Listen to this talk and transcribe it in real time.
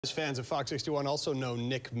Fans of Fox 61 also know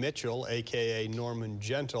Nick Mitchell, a.k.a. Normund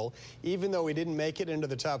Gentle. Even though he didn't make it into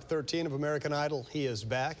the top 13 of American Idol, he is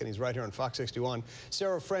back, and he's right here on Fox 61.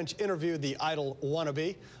 Sarah French interviewed the Idol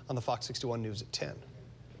wannabe on the Fox 61 News at 10.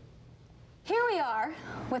 Here we are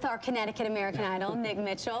with our Connecticut American Idol, Nick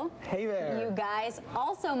Mitchell. Hey there. You guys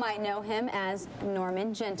also might know him as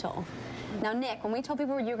Normund Gentle. Now, Nick, when we told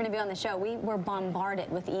people you were going to be on the show, we were bombarded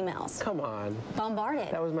with emails. Come on. Bombarded.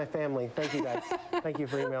 That was my family. Thank you, guys. Thank you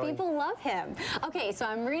for emailing. People love him. Okay, so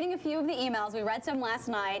I'm reading a few of the emails. We read some last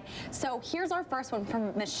night. So here's our first one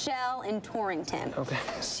from Michelle in Torrington. Okay.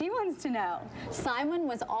 She wants to know, Simon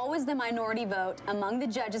was always the minority vote among the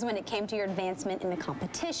judges when it came to your advancement in the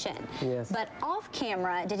competition. Yes. But off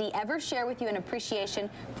camera, did he ever share with you an appreciation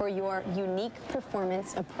for your unique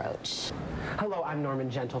performance approach? Hello, I'm Normund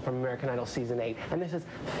Gentle from American Idol Season 8, and this is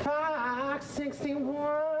Fox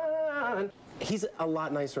 61. He's a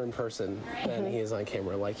lot nicer in person than he is on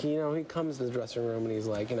camera. Like, you know, he comes to the dressing room and he's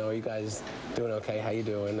like, you know, you guys doing okay? How you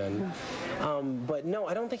doing? And but no,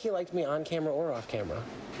 I don't think he liked me on camera or off camera.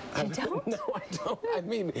 You don't? No, I don't. I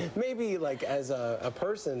mean, maybe like as a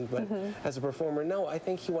person, but as a performer, no, I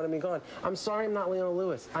think he wanted me gone. I'm sorry I'm not Leona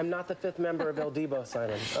Lewis. I'm not the 5th member of El Divo,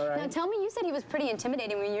 Simon, all right? Now tell me, you said he was pretty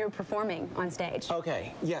intimidating when you were performing on stage.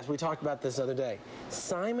 Okay, yes, we talked about this the other day.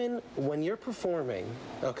 Simon, when you're performing,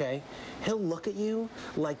 okay, he'll look at you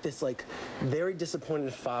like this, like, very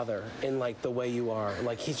disappointed father in, like, the way you are.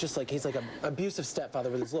 Like, he's like an abusive stepfather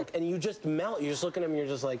with his look, and you just melt. You just look at him and you're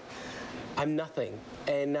just like, I'm nothing.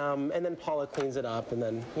 And then Paula cleans it up, and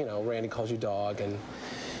then, you know, Randy calls you dog, and,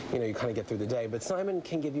 you know, you kind of get through the day. But Simon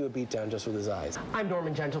can give you a beatdown just with his eyes. I'm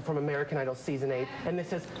Normund Gentle from American Idol Season 8, and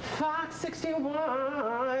this is Fox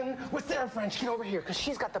 61 with Sarah French. Get over here, because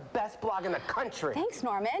she's got the best blog in the country. Thanks,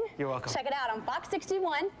 Normund. You're welcome. Check it out on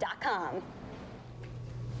fox61.com.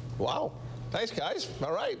 Wow. Thanks, guys.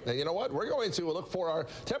 All right. You know what? We're going to look for our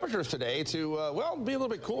temperatures today to, well, be a little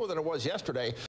bit cooler than it was yesterday.